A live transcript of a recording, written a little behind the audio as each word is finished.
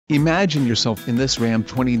Imagine yourself in this Ram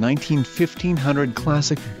 2019 1500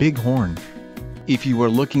 Classic Bighorn. If you are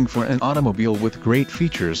looking for an automobile with great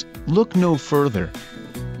features, look no further.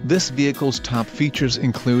 This vehicle's top features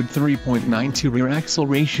include 3.92 rear axle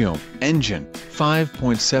ratio, engine,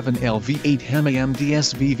 5.7L V8 HEM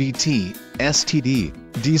AMDS VVT, STD,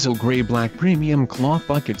 diesel gray-black premium cloth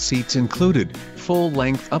bucket seats included,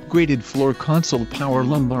 full-length upgraded floor console power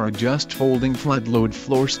lumbar adjust folding flood-load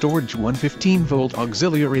floor storage 115-volt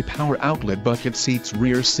auxiliary power outlet bucket seats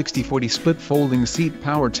rear 60/40 split folding seat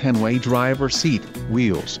power 10-way driver seat,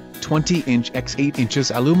 wheels, 20-inch x 8 inches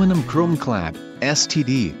aluminum chrome clad,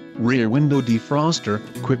 STD, rear window defroster,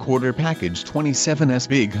 quick order package 27S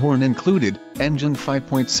Bighorn included, engine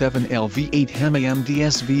 5.7L V8 HEM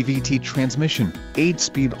AMDS VVT transmission,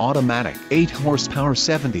 8-speed automatic 8 horsepower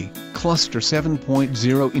 70, cluster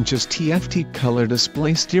 7.0 inches TFT color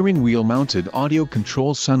display steering wheel mounted audio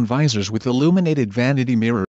control sun visors with illuminated vanity mirror.